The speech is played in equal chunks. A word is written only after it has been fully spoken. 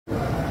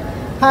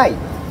Hi,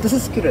 this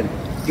is Kiran,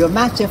 your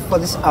math chef for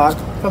this hour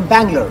from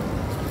Bangalore.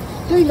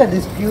 Looking at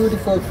these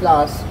beautiful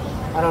flowers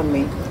around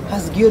me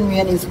has given me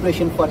an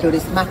inspiration for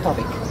today's math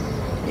topic.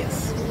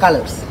 Yes,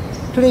 colors.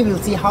 Today we'll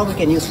see how we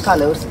can use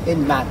colors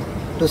in math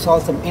to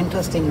solve some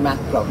interesting math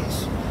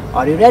problems.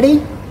 Are you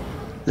ready?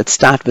 Let's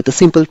start with a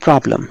simple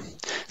problem.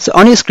 So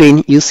on your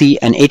screen you see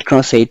an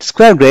 8x8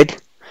 square grid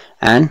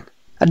and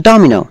a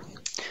domino.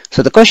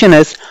 So the question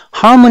is,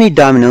 how many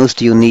dominoes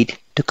do you need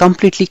to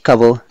completely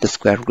cover the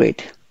square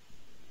grid?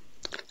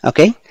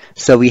 Okay,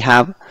 so we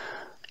have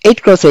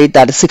 8x8,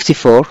 that is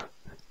 64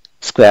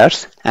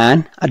 squares,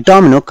 and a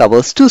domino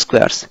covers 2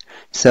 squares.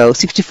 So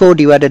 64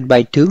 divided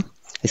by 2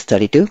 is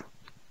 32.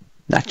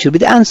 That should be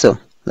the answer.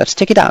 Let's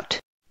check it out.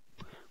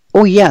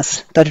 Oh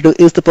yes,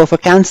 32 is the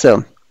perfect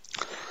answer.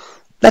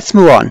 Let's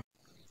move on.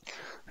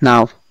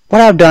 Now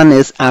what I've done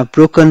is I've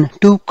broken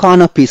 2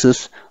 corner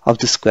pieces of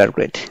the square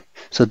grid.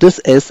 So this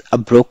is a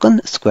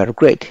broken square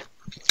grid.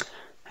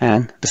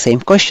 And the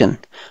same question,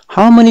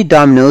 how many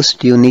dominoes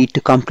do you need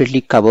to completely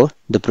cover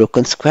the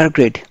broken square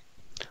grid?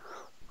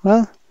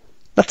 Well,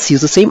 let's use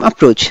the same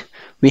approach.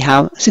 We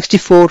have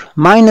 64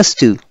 minus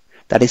 2,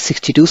 that is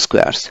 62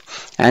 squares,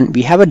 and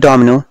we have a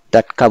domino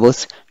that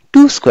covers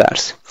 2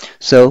 squares.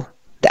 So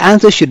the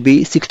answer should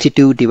be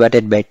 62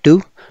 divided by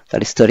 2,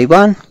 that is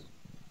 31.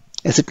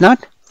 Is it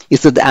not?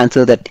 Is it the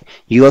answer that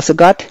you also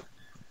got?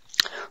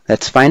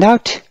 Let's find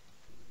out.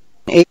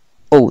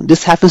 Oh,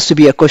 this happens to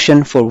be a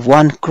question for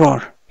 1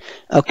 crore.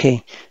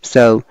 Okay,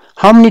 so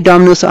how many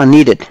dominoes are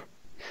needed?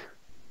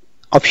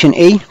 Option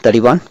A,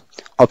 31.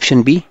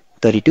 Option B,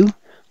 32.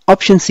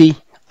 Option C,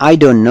 I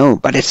don't know,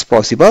 but it's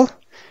possible.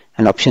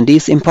 And option D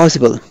is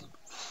impossible.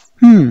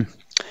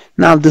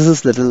 Now this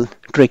is a little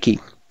tricky.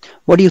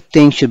 What do you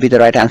think should be the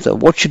right answer?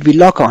 What should we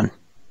lock on?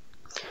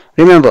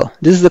 Remember,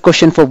 this is a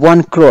question for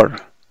 1 crore.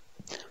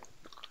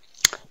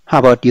 How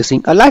about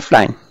using a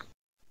lifeline?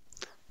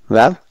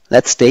 Well,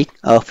 let's take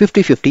a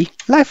 50-50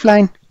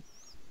 lifeline.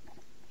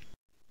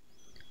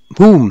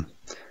 Boom!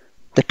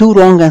 The 2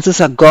 wrong answers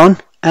are gone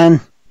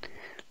and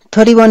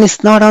 31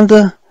 is not on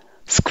the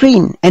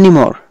screen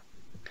anymore.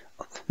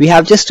 We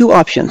have just 2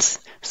 options,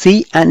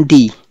 C and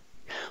D.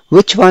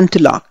 Which one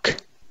to lock?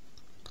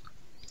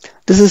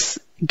 This is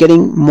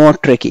getting more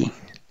tricky.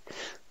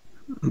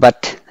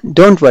 But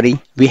don't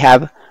worry, we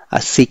have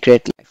a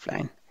secret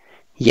lifeline.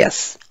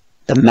 Yes,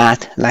 the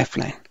math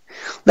lifeline.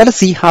 Let us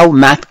see how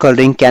math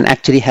coloring can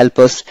actually help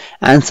us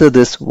answer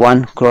this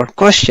 1 crore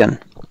question.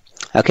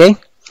 Okay?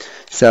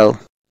 So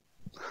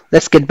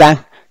let's get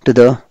back to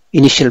the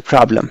initial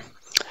problem.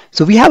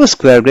 So we have a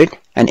square grid,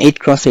 an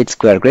 8x8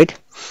 square grid.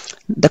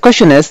 The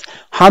question is,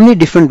 how many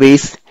different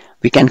ways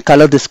we can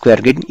color the square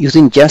grid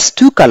using just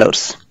 2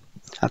 colors?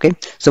 Okay,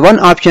 so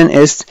one option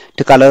is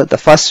to color the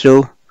first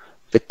row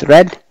with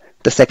red,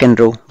 the second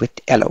row with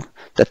yellow,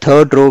 the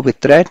third row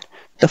with red,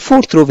 the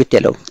fourth row with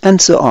yellow,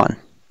 and so on.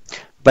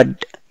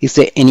 But is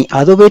there any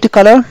other way to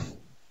color?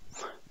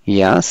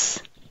 Yes.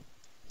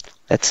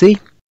 Let's see.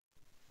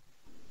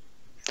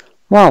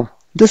 Wow,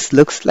 this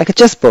looks like a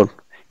chessboard.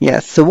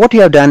 Yes, so what we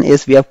have done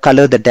is we have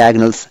colored the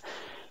diagonals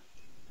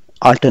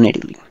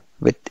alternatively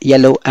with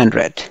yellow and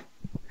red.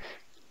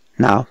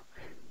 Now,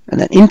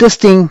 an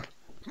interesting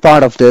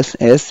part of this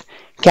is,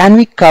 can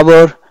we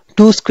cover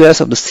 2 squares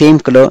of the same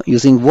color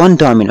using 1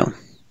 domino?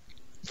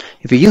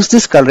 If you use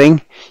this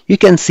coloring, you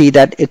can see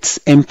that it's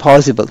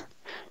impossible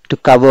to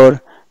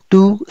cover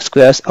 2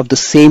 squares of the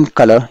same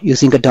color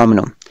using a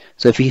domino.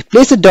 So if you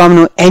place a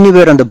domino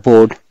anywhere on the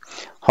board,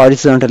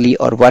 horizontally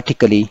or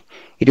vertically,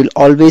 it will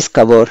always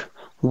cover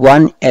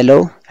 1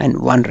 yellow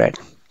and 1 red.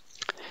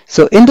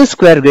 So in the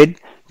square grid,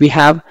 we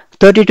have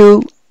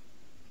 32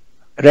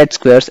 red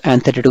squares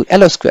and 32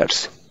 yellow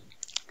squares.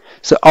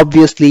 So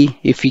obviously,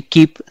 if we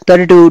keep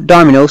 32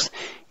 dominoes,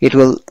 it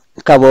will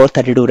cover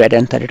 32 red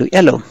and 32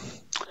 yellow.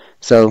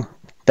 So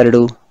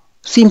 32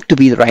 seems to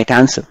be the right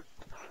answer.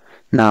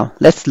 Now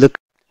let's look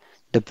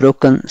at the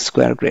broken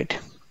square grid.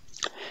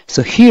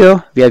 So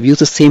here we have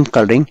used the same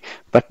coloring,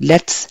 but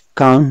let's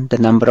count the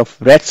number of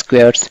red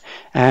squares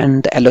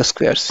and the yellow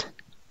squares.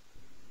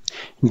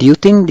 Do you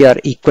think they are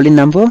equal in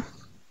number?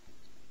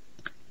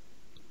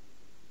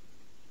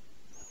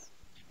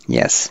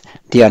 Yes,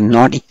 they are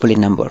not equal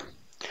in number.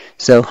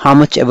 So how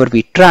much ever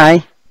we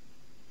try,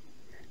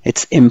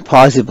 it's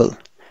impossible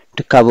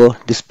to cover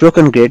this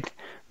broken grid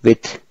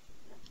with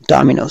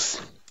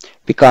dominoes,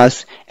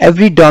 because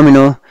every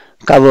domino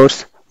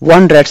covers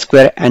 1 red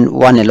square and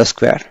 1 yellow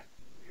square.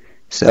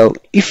 So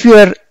if you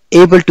are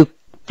able to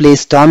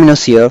place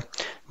dominoes here,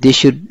 they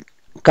should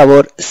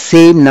cover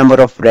same number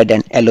of red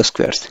and yellow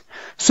squares.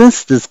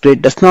 Since this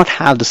grid does not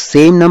have the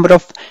same number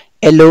of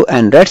yellow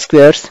and red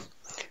squares,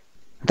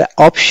 the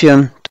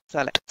option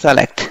to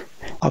select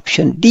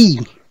option D.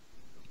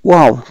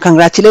 Wow,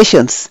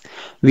 congratulations!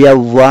 We have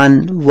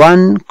won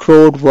 1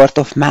 crore worth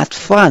of math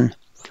fun.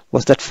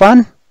 Was that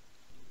fun?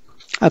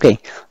 Okay,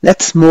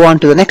 let's move on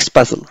to the next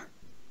puzzle.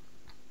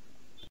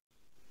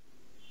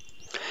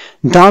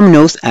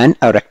 Dominoes and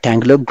a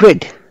rectangular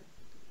grid.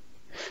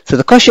 So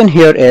the question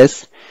here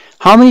is,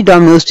 how many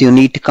dominoes do you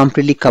need to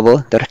completely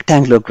cover the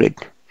rectangular grid?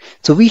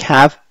 So we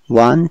have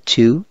 1,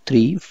 2,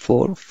 3,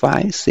 4,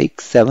 5,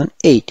 6, 7,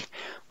 8.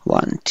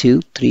 1,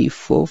 2, 3,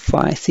 4,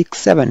 5, 6,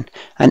 7.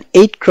 An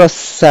 8 cross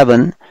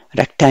 7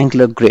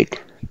 rectangular grid.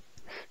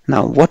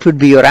 Now what would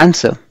be your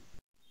answer?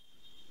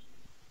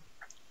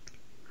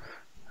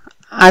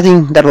 I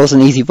think that was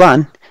an easy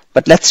one,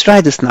 but let's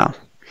try this now.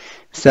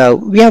 So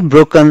we have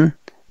broken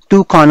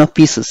 2 corner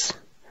pieces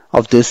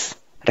of this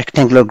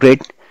rectangular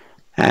grid,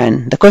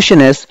 and the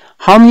question is,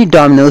 how many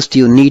dominoes do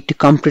you need to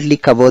completely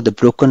cover the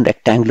broken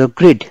rectangular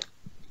grid?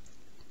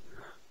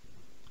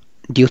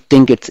 Do you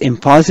think it's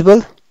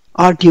impossible,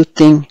 or do you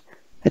think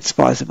it's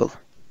possible?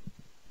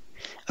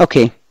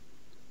 Okay.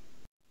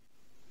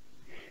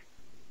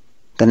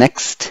 The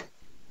next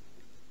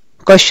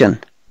question,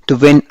 to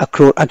win a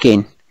crore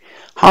again,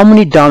 how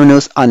many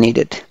dominoes are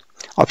needed?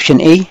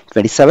 Option A,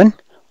 27.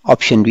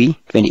 Option B,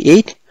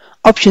 28.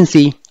 Option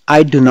C,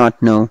 I do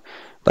not know,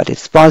 but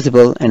it's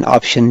possible. And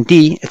option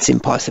D, it's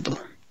impossible.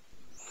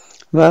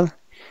 Well,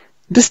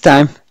 this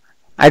time,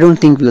 I don't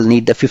think we'll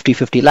need the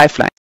 50-50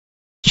 lifeline.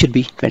 It should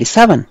be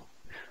 27,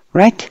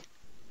 right?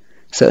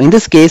 So in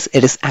this case,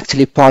 it is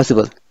actually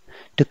possible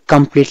to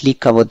completely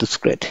cover this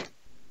grid.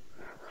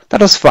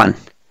 That was fun.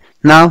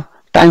 Now,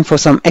 time for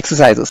some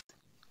exercises.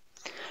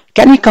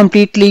 Can we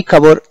completely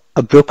cover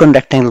a broken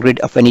rectangle grid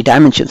of any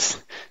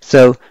dimensions?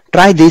 So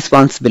try these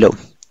ones below.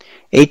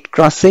 8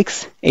 cross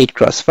 6, 8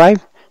 cross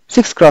 5,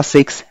 6 cross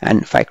 6,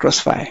 and 5 cross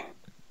 5.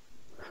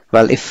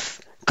 Well, if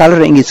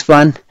coloring is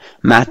fun,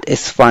 math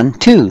is fun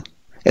too,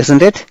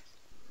 isn't it?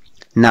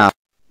 Now,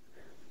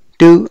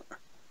 do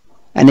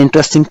an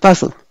interesting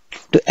puzzle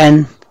to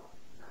end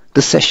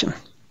this session.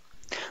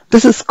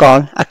 This is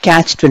called a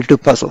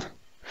catch-22 puzzle.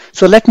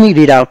 So let me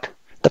read out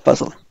the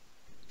puzzle.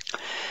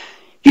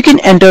 You can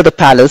enter the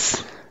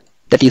palace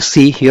that you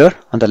see here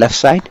on the left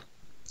side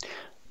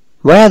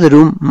via the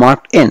room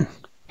marked in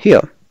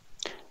here,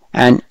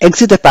 and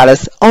exit the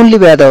palace only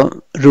via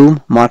the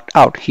room marked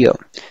out here.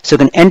 So you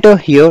can enter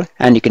here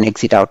and you can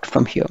exit out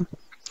from here.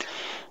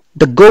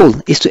 The goal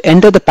is to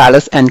enter the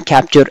palace and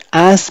capture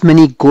as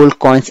many gold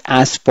coins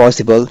as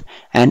possible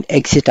and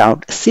exit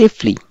out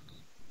safely.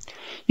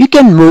 You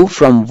can move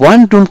from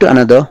one room to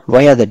another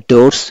via the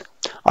doors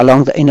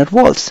along the inner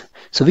walls.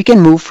 So we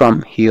can move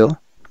from here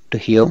to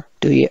here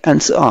to here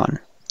and so on.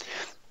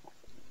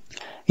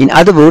 In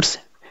other words,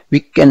 we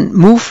can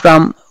move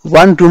from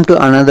one room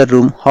to another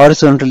room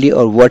horizontally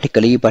or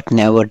vertically, but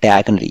never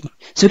diagonally.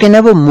 So we can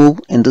never move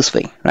in this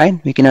way, right?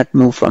 We cannot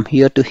move from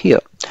here to here.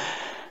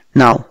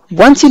 Now,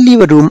 once you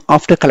leave a room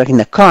after collecting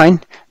the coin,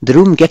 the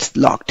room gets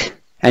locked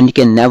and you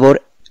can never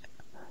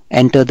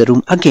enter the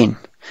room again.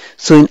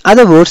 So in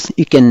other words,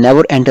 you can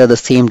never enter the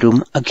same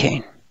room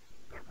again,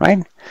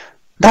 right?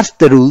 That's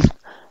the rule,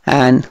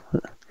 and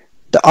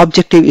the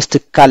objective is to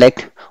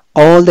collect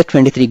all the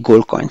 23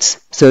 gold coins.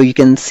 So you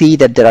can see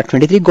that there are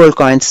 23 gold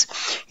coins.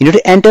 You need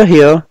to enter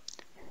here,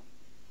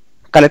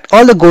 collect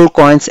all the gold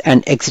coins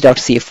and exit out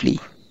safely.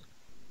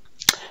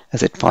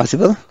 Is it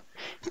possible?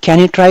 Can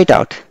you try it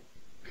out?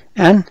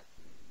 And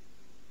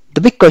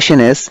the big question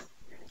is,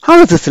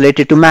 how is this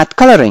related to math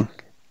coloring?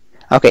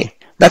 Okay,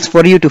 that's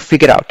for you to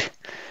figure out.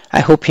 I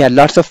hope you had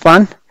lots of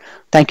fun.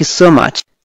 Thank you so much.